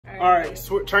All right,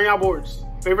 turn y'all boards.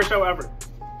 Favorite show ever.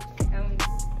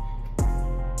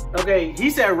 Okay,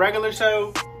 he said regular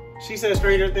show. She said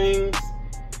Stranger Things.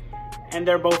 And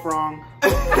they're both wrong.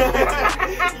 Like,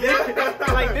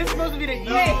 this is supposed to be the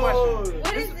easy question.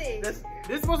 What is it? This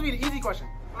is supposed to be the easy question.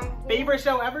 Favorite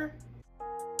show ever?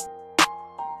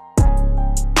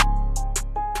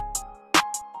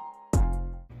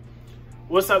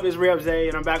 What's up, it's Reb Zay,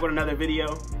 and I'm back with another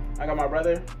video. I got my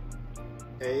brother.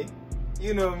 Hey,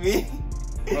 you know me.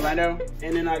 Well, I know.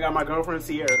 And then I got my girlfriend,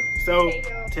 Sierra. So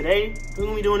today, we're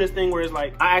gonna be doing this thing where it's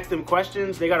like, I ask them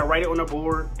questions, they gotta write it on the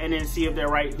board, and then see if they're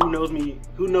right. Who knows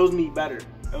me better?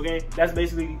 Okay, that's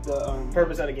basically the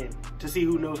purpose of the game, to see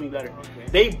who knows me better. Okay.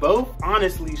 They both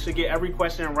honestly should get every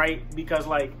question right, because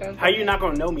like, how you not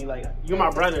gonna know me? Like, you're my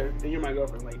brother, then you're my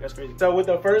girlfriend. Like, that's crazy. So with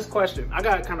the first question, I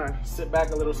gotta kind of sit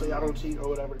back a little so y'all don't cheat or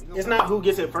whatever. It's not who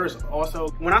gets it first. Also,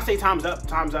 when I say time's up,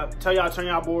 time's up. Tell y'all turn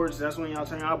y'all boards. That's when y'all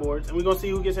turn y'all boards, and we're gonna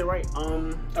see who gets it right.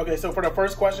 Okay, so for the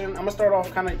first question, I'm gonna start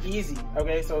off kind of easy.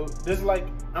 Okay, so this is like,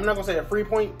 I'm not gonna say a free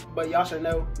point, but y'all should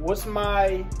know. What's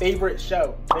my favorite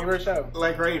show? Favorite show?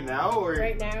 Like right now or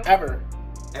right now? Ever.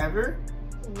 Ever?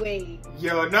 Wait.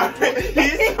 Yo, no. He's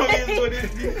doing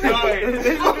this.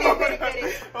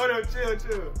 Hold on, chill. That's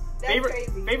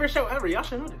crazy. Favorite show ever? Y'all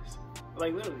should know this.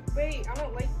 Like, literally. Wait, I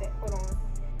don't like that. Hold on.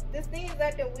 This thing is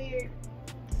acting weird.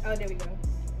 Oh, there we go.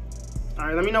 All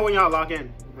right, let me know when y'all lock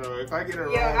in. Bro, if I get it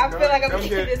wrong, I feel like I'm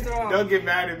getting this wrong. Don't get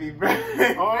mad at me, bro.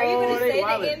 Are you gonna say the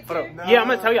answer? No. Yeah, I'm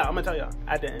gonna tell y'all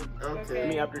at the end. Okay. I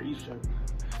mean, after each show.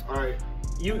 All right.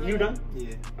 You done?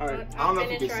 Yeah. All right. I don't know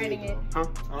if you can see it. Huh?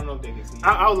 I don't know if they can see it.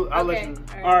 I'll let you.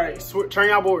 All right. Turn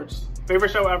y'all boards. Favorite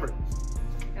show ever.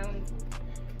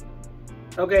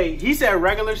 Okay, he said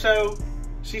regular show.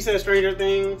 She said Stranger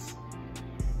Things.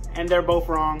 And they're both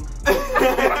wrong. Like,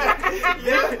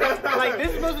 this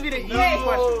is supposed to be the easy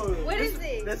question. What is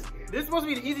it? This is supposed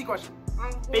to be the easy question.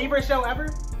 Favorite show ever?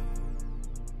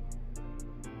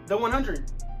 The 100.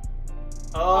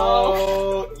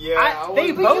 Oh, yeah.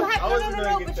 They both.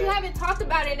 No, but you haven't talked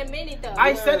about it in a minute, though.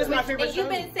 I said it's my favorite show. And you've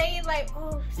been saying, like,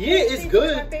 oh, yeah, it's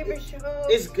good. My favorite show.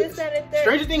 It's good.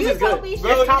 Stranger Things is good. It's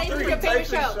top 3. Your favorite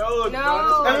show.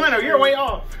 No. You're way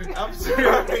off. I'm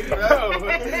sorry, bro.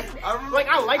 Like,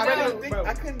 I like regular.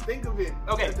 I couldn't think of it.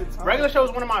 Okay, regular show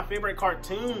is one of my favorite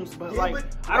cartoons, but like,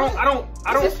 I don't.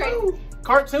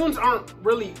 Cartoons aren't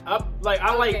really up. Like,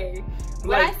 I like.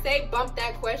 When I say bump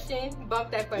that question.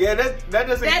 Yeah, that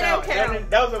doesn't count.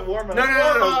 That was a warm up. No.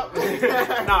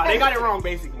 Nah, they got it wrong,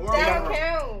 basically. That don't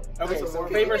count. Okay, so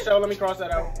favorite show, let me cross that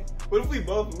out. What if we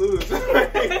both lose? Nah,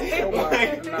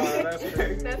 that's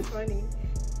crazy. That's funny.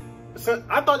 So,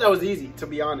 I thought that was easy, to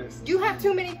be honest. You have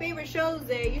too many favorite shows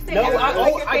there. You say no, your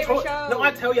favorite show. No,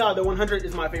 I tell y'all the 100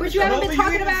 is my favorite show. But you haven't been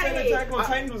talking about it. Attack on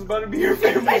Titan was about to be your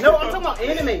favorite. No, I'm talking about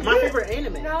anime. My favorite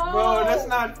anime. No. Bro, that's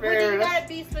not fair. Well, you gotta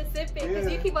be specific,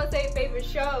 because you keep on saying favorite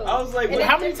show. I was like,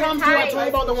 how many times do I talk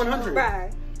about the 100?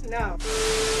 Bruh, no.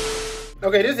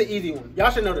 Okay, this is an easy one.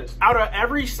 Y'all should know this. Out of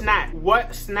every snack,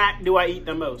 what snack do I eat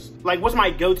the most? Like, what's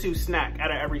my go-to snack out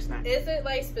of every snack? Is it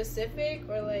like specific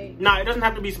or like? Nah, it doesn't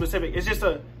have to be specific. It's just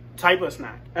a type of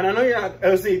snack. And I know you're not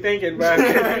OC thinking, but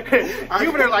you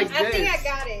better like this. I think I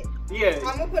got it. Yeah.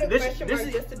 I'm gonna put a question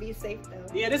mark just to be safe though.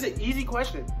 Yeah, this is an easy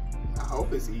question. I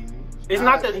hope it's easy. It's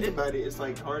not think about it. It's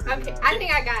like hard. Okay, I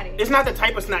think I got it. It's not the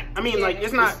type of snack. I mean, like,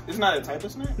 it's not. It's not a type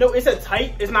of snack. No, it's a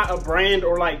type. It's not a brand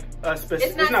or like a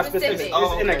specific. It's not specific.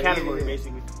 Oh, it's in a category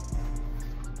basically.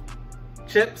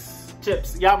 Chips.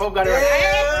 Y'all both got it right.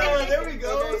 Yeah, there we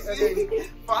go. Okay.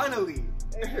 Finally.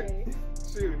 Okay.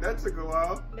 Shoot, that took a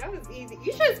while. That was easy.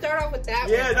 You should start off with that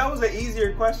one. Yeah, that was an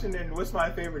easier question than what's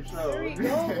my favorite show. Sorry,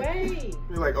 no way.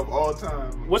 You're like, of all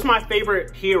time. What's my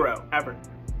favorite hero ever?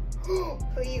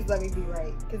 Please let me be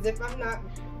right. Because if I'm not,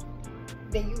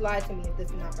 then you lied to me if this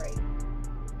is not right.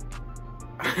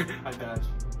 I got you.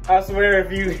 I swear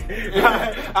if you...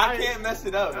 I can't mess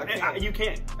it up. You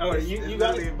can't. Oh, you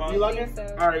got it? You lock it?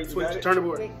 So. All right, switch. Turn the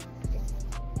board. Wait.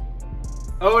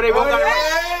 Oh, they both got it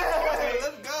right. Okay.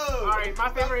 Let's go. All right, my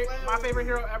favorite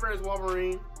hero ever is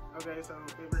Wolverine. Okay, so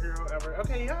favorite hero ever.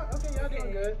 Okay, y'all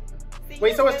doing good.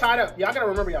 Wait, so it's tied up. Y'all gotta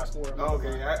remember y'all score. Oh,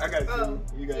 okay, I got 2.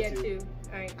 You got 2.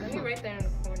 All right, let me write that in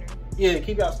the corner. Yeah,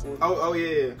 keep y'all score. Oh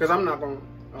yeah. Because I'm not going.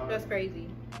 That's crazy.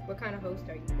 What kind of host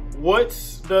are you?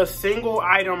 What's the single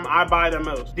item I buy the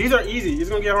most? These are easy. It's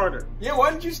gonna get harder. Yeah,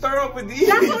 why didn't you start off with these?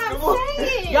 That's what I'm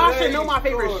saying. Y'all should know my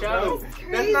favorite show.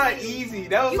 That's not easy.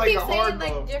 That was like a hard one. You keep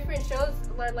saying like different shows,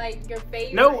 like your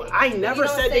favorite. No, I never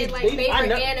said they. Like favorite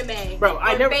anime. Bro,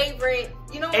 I never. Favorite.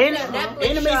 You know,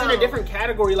 anime's in a different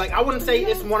category. Like, I wouldn't say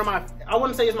it's I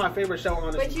wouldn't say it's my favorite show,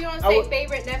 honestly. But you don't say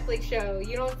favorite Netflix show.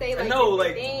 You don't say like no,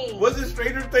 like things. wasn't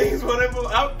Stranger Things one of them?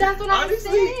 That's what I'm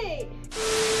saying.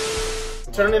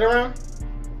 Turn it around.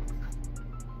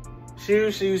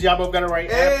 Shoes. Y'all both got it right.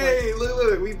 Hey,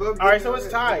 look, we both. All right, so it's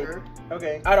tied.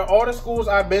 Okay. Out of all the schools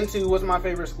I've been to, what's my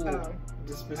favorite school?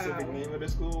 The specific name of the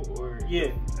school, or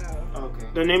yeah. Okay.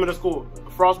 The name of the school.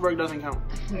 Frostburg doesn't count.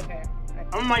 Okay.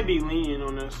 I might be lenient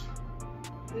on this.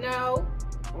 No.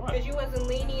 What? Because you wasn't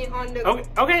lenient on the.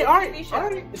 Okay. All right.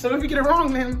 So if you get it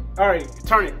wrong, then all right,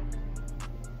 turn it.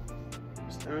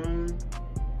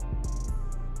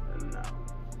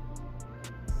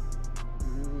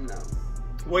 No.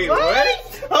 Wait, what?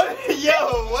 Yo,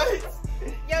 what?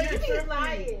 Yo, you keep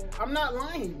lying. I'm not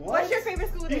lying. What? What's your favorite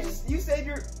school then? You said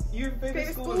your favorite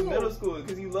school is middle school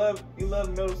because you love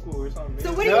middle school or something.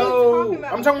 So what are you talking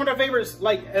about? I'm talking about the favorites.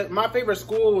 Like my favorite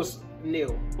school was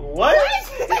Neil. What?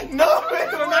 No,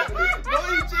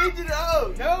 you changed it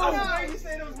up. No, I swear you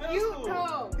said it was middle school.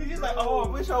 No. He's like, oh, I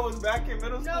wish I was back in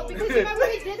middle school. No, because you remember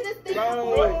we did this thing.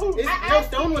 No,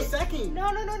 Stone was second.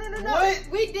 No. What?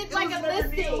 We did like a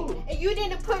listing, and you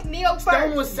didn't put Neil first.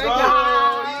 Stone was second.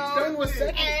 Stone was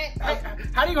second.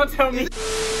 How you gonna tell me?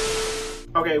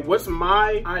 Okay, what's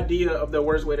my idea of the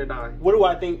worst way to die? What do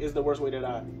I think is the worst way to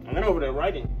die? I'm over there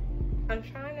writing. I'm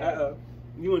trying to.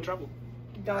 You in trouble.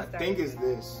 I think it's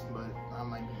this, but I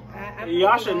might be wrong.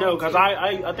 Y'all should know, because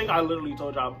I think I literally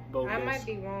told y'all both I might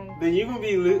be wrong. Then you can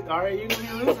be all right, you can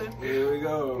be losing. Here we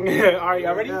go. All right,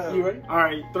 y'all ready? You ready? All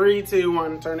right, 3, 2,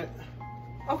 1, turn it.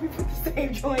 Oh, we put the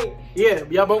same joint. Yeah,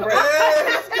 y'all both right.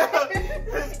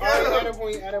 Let's go. All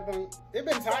right, add a point.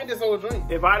 It's been tied this whole drink.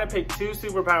 If I had to pick 2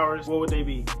 superpowers, what would they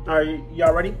be? All right,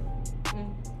 y'all ready?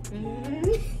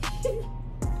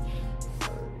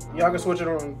 Y'all can switch it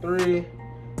on. 3,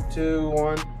 2,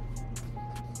 1.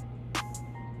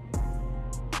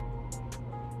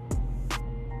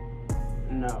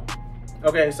 No.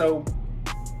 Okay, so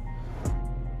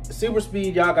super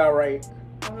speed, y'all got right.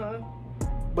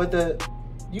 But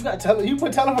you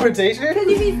put teleportation. Because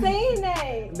you be saying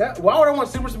that. Why would I want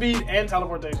super speed and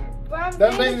teleportation?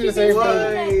 That's basically the same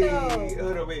thing.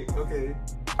 Hold on, wait. Okay.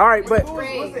 All right, but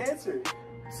what's the answer?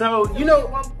 So you know.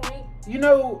 1 point. You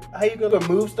know how you can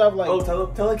move stuff like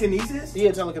telekinesis?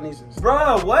 Yeah, telekinesis.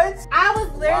 Bruh, what? I was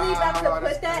literally about to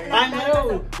put that. I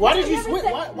know. Why did you switch?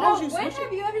 Why would you switch When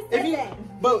have you ever said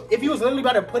that? But if you was literally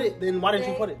about to put it, then why didn't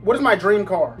you put it? What is my dream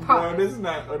car? No, this is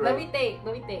not. Let me think.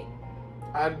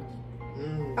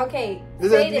 Okay.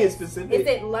 Does that have to be specific? Is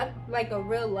it like a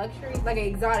real luxury, like an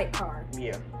exotic car?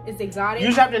 Yeah. It's exotic. You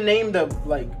just have to name the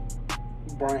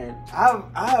brand. I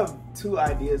have 2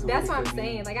 ideas. That's what I'm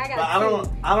saying. Like I got. But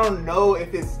I don't know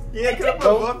if it's. Yeah, can I put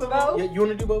both of them? Yeah, you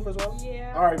want to do both as well?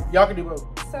 Yeah. All right, y'all can do both.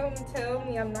 So tell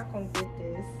me, I'm not gonna get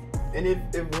this. And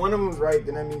if one of them's right,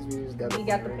 then that means we just got. We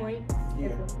got the point.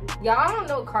 Yeah. Y'all, I don't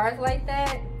know cars like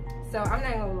that, so I'm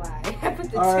not gonna lie. I put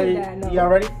the 2 right, that I know. y'all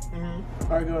ready?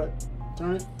 Mm-hmm. All right, go ahead.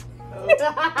 Turn it.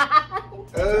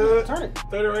 Turn it.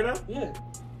 Turn it right now? Yeah.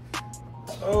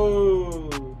 Oh.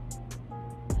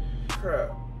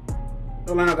 Crap.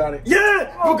 Orlando got it.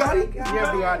 Yeah! Oh Bugatti? Yeah,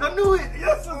 Bugatti. I knew it.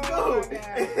 Yes, let's go.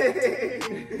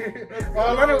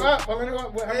 Orlando up.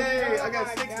 Hey, I got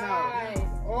 6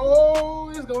 now. Oh,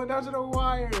 it's going down to the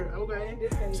wire. Okay.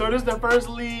 So this is the first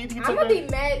lead. I'm gonna be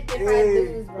mad if I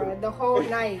lose, bro, the whole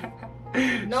night.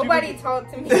 Nobody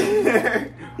talked to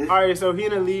me. All right, so he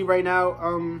in the lead right now.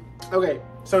 Okay,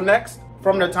 so next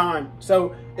from the time.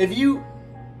 So if you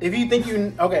think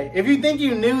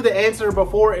you knew the answer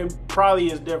before, it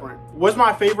probably is different. What's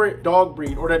my favorite dog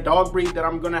breed, or the dog breed that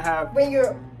I'm gonna have when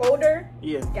you're older?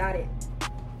 Yeah. Got it.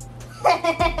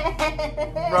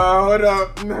 Bro, hold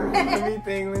up. Let me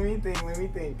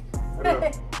think. Hold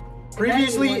up.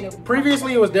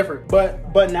 Previously it was different,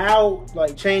 but now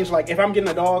like changed. Like if I'm getting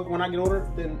a dog when I get older,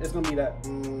 then it's gonna be that.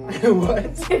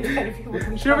 What?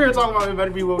 Should we were talking about? It better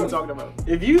be what we're talking about.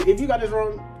 If you got this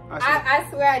wrong, I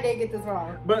swear I did get this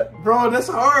wrong. But bro, that's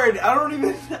hard. I don't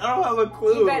have a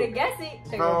clue. You better guess it.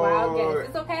 Take a wild guess.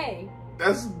 It's okay.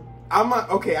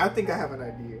 Okay. I think I have an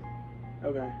idea.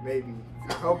 Okay. Maybe.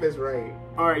 I hope it's right.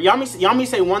 All right, y'all me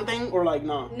say one thing or like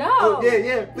no? No. Oh,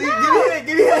 yeah. Please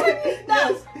give me a hint.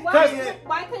 No. Yes.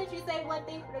 Why couldn't you say one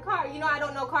thing for the car? You know I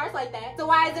don't know cars like that. So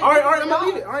why is it? All right. I'm gonna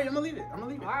leave it. I'm gonna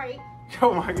leave it. All right.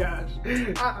 Oh my gosh.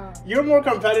 You're more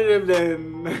competitive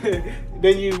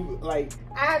than you like.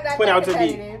 I'm not put out to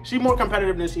competitive. be. She's more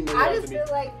competitive than she made I out just to be. feel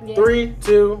like 3,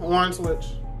 2, 1, switch.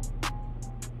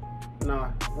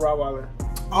 Nah, Rottweiler.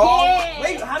 Oh, yeah.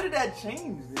 wait, how did that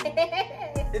change then?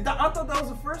 I thought that was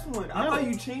the first one. I thought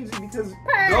you changed it because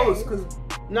Purr. ghosts.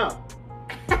 No.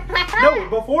 No,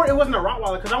 before it wasn't a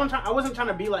Rottweiler because I wasn't trying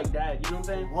to be like dad. You know what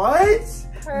I'm saying? What?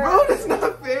 Bro, that's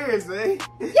not fair, Zay.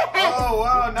 Yes. Oh,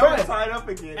 wow. Now Bruh, we're tied up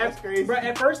again. That's crazy. Bro,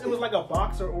 at first it was like a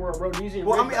boxer or a Rhodesian.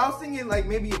 Well, I mean, Ridgeback. I was thinking like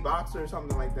maybe a boxer or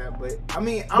something like that, but I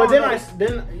mean, But then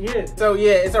know. yeah. So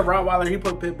yeah, it's a Rottweiler. He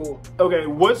put Pitbull. Okay,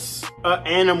 what's an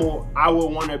animal I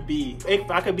would want to be? If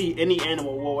I could be any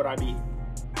animal, what would I be?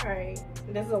 Alright,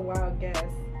 this is a wild guess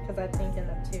because I'm thinking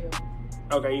of two.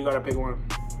 Okay, you gotta pick one.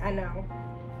 I know.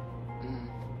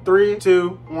 3, 2,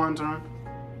 1, turn.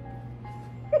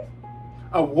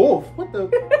 A wolf? What the?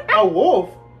 A wolf?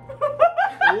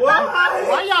 What?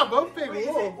 Why y'all both pick Wait,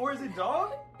 wolf? or is it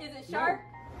dog? Is it shark?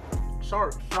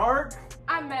 Shark. Shark?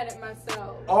 I'm mad at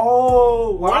myself.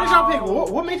 Oh, wow. Why did y'all pick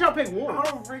wolf? What made y'all pick I wolf?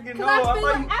 don't freaking know. I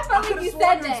felt like could've you sworn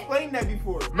said you that. explained that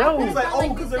before. No. He's like, felt oh, like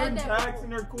you because they're said that intact before.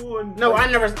 and they're cool. And No, like,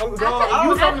 I never. I you felt was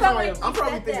talking to like somebody else. I'm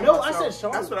probably said thinking that. No, about I said myself.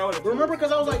 shark. That's what I would have. Remember,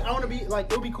 because I was like, I want to be like,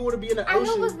 it would be cool to be in the I know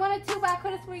it was ocean. one or two, but I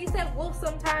could have sworn you said wolf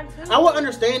sometime too. I would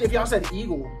understand if y'all said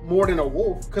eagle more than a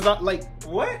wolf, because I like.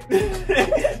 What?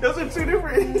 Those are two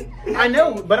different. I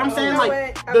know, but I'm saying You know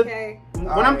like what? the, Okay. when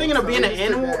I'm Alright, thinking of so being we an just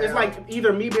took animal, that it's out. like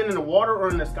either me being in the water or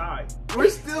in the sky. We're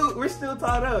still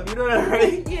tied up. You know that,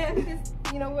 right? Yeah, because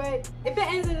you know what? If it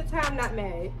ends at a time, I'm not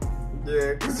mad.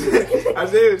 Yeah, because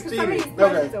Isaiah was Some of these cheating.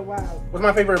 questions are wild. What's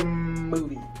my favorite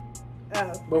movie?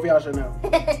 Oh. Both of y'all should know.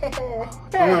 I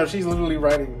don't know, she's literally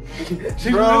writing.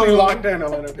 She's Bro. literally locked in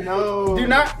on it. No. Do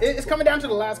not. It's coming down to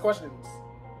the last questions.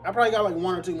 I probably got like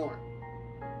 1 or 2 more.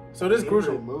 So this is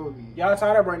crucial. Movie. Y'all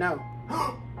tied up right now.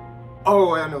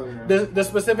 Oh, I know. Yeah. The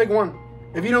specific one.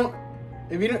 If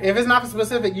it's not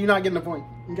specific, you're not getting the point.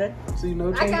 Okay? So you no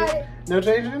I changing. got it. No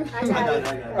changing. I got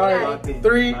it. All right. Locked in.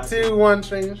 3, Locked 2, 1,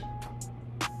 change.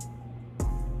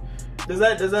 Does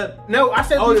that? No, I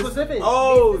said Oh, be this- specific.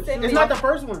 Oh, Be specific. It's not the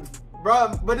first one.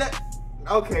 bro. But that.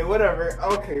 Okay, whatever.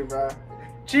 Okay, bro.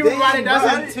 She Dang, provided bro, I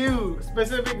doesn't didn't- too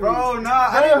specifically. Bro, nah.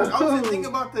 I was No. just thinking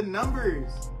about the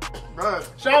numbers, bro.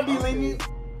 Should I be lenient?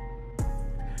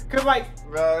 Cause like,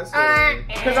 Bro, it's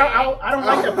cause I don't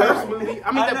like the first Oh. movie.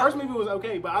 I mean, I the know. first movie was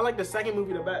okay, but I like the second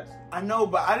movie the best. I know,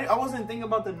 but I wasn't thinking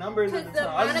about the numbers at Because the the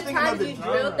time. I was amount just of thinking about times the you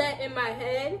genre. drilled that in my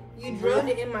head, you drilled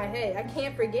it in my head. I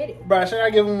can't forget it. Bro, should I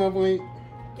give him a point?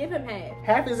 Give him half.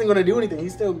 Half isn't gonna do anything.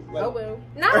 He's still like. Oh well.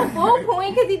 Not a full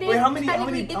point because he didn't Wait, how many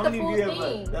technically get the do full you have thing.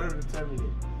 left? That'll determine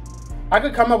it. I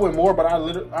could come up with more, but I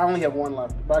only have 1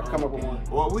 left. But I could come up with more.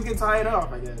 Well, we can tie it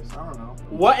off, I guess. I don't know.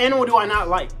 What animal do I not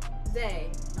like? Zay.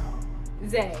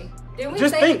 Didn't we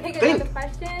Just say think, pick think, another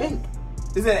question? Think.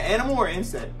 Is it an animal or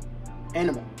insect?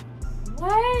 Animal.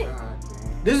 What?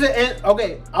 This is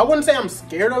okay. I wouldn't say I'm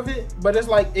scared of it, but it's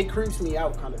like it creeps me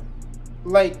out, kind of.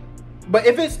 Like, but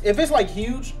if it's like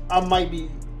huge, I might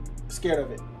be scared of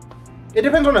it. It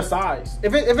depends on the size.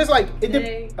 If it's like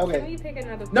Zay, okay. Can we pick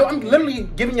another No, question? I'm literally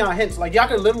giving y'all hints. Like y'all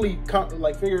could literally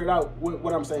like figure it out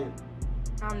what I'm saying.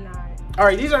 I'm not. All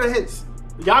right, these are the hints.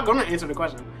 Y'all gonna answer the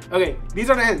question. Okay,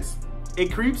 these are the hints.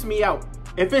 It creeps me out.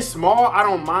 If it's small, I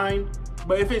don't mind.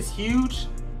 But if it's huge,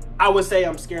 I would say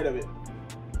I'm scared of it.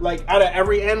 Like out of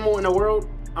every animal in the world,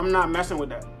 I'm not messing with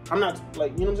that. I'm not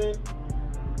like, you know what I'm saying?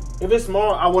 If it's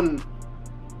small, I wouldn't be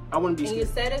And you scared.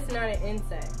 said it's not an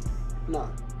insect. Nah.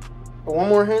 But one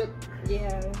more hint.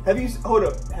 Yeah. Hold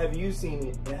up. Have you seen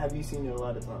it? And have you seen it a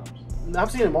lot of times? I've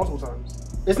seen it multiple times.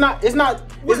 It's not. It's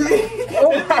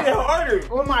harder.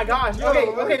 Oh my gosh. Yo,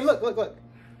 Okay. Look.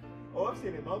 Oh, I've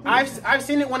seen it multiple I've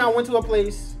seen it when I went to a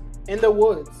place in the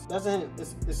woods. That's a hint.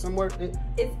 It's somewhere.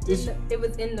 It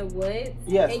was in the woods.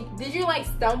 Yes. And did you like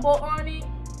stumble on it?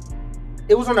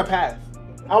 It was on a path.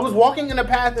 I was walking in a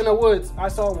path in the woods. I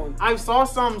saw one. I saw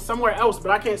some somewhere else,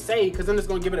 but I can't say because then it's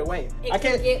gonna give it away. It I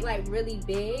can can't. get like really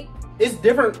big. It's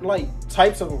different like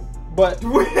types of them, but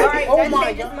All right, Oh that my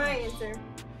changes God. my answer.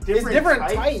 it's different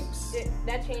types.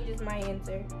 That changes my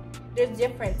answer. There's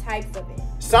different types of it.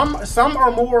 Some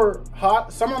are more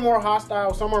hot. Some are more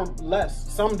hostile. Some are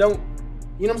less. Some don't.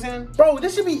 You know what I'm saying, bro?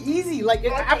 This should be easy. Like Okay,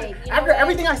 you know after what?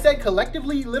 everything I said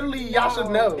collectively, literally y'all should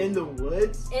know. In the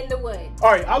woods? In the woods. All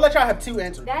right, I'll let y'all have 2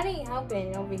 answers. That ain't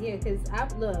helping over here because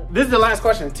I've looked. This is the last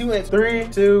question. 2 answers. 3,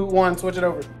 2, 1. Switch it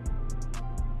over.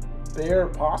 Bear,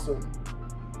 possum.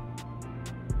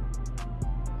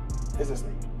 It's a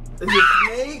snake. Is it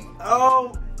a snake?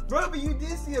 Oh, bro, but you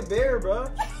did see a bear, bro.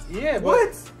 Yeah, but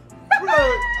What? Bro,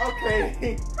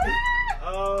 okay.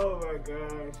 Oh my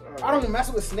gosh. All I don't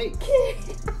mess with snakes.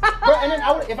 Bro, and then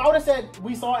if I would have said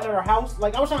we saw it at our house,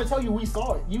 like I was trying to tell you we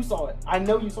saw it. You saw it. I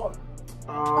know you saw it.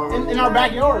 In our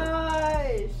backyard.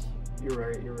 Gosh. You're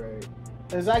right.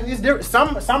 Exactly. It's different.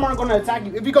 Some aren't going to attack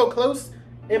you. If you go close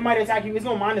it might attack you. It's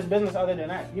gonna mind its business other than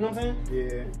that. You know what I'm saying?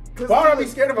 Yeah. Cause Why would I be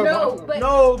scared of a No, monster? but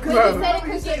No, but you said it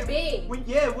could get big.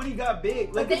 When he got big.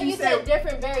 But Like then you said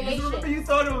different remember variations. you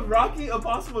thought it was Rocky?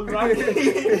 Apostle was Rocky. And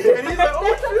he's like,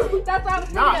 oh shoot. That's what I was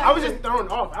thinking. Nah, I was just thrown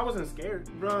off. I wasn't scared.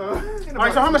 Bro.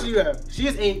 Alright, so how much do you have? She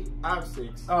is 8. I have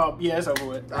 6. Oh, yeah, it's over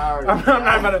with. Alright. I'm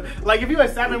not about to. Like, if you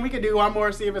had 7, we could do one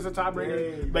more, see if it's a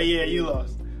tiebreaker. Yeah. But yeah, you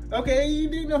lost. Okay, you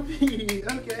did know me.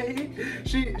 Okay.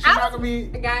 She not gonna be.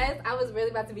 Guys, I was really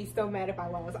about to be so mad if I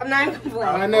lost. I'm not even gonna play.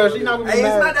 I know, she's not gonna be Hey,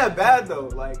 mad. it's not that bad though.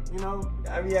 Like, you know,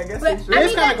 I mean, I guess But, it's I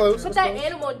It's kinda close. But It's that close.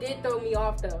 animal did throw me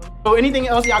off though. So anything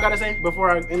else y'all gotta say before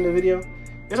I end the video?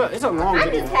 It's a long I'm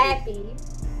video. just happy.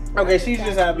 Okay, she's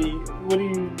just happy.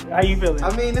 How you feeling?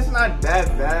 I mean, it's not that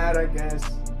bad, I guess.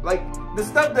 Like, the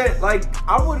stuff that, like,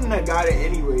 I wouldn't have got it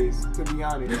anyways, to be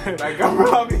honest. Like, I'm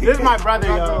probably... This is my brother,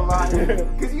 I'm not y'all. gonna lie.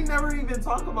 Because you never even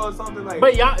talk about something like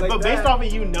But y'all, like but that. based off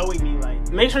of you knowing me,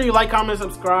 like, make sure you like, comment,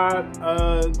 subscribe.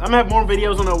 I'm gonna have more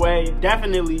videos on the way.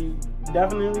 Definitely.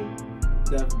 Definitely.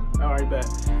 All right, bet.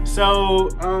 So,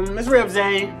 Miss Rib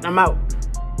Zane, I'm out.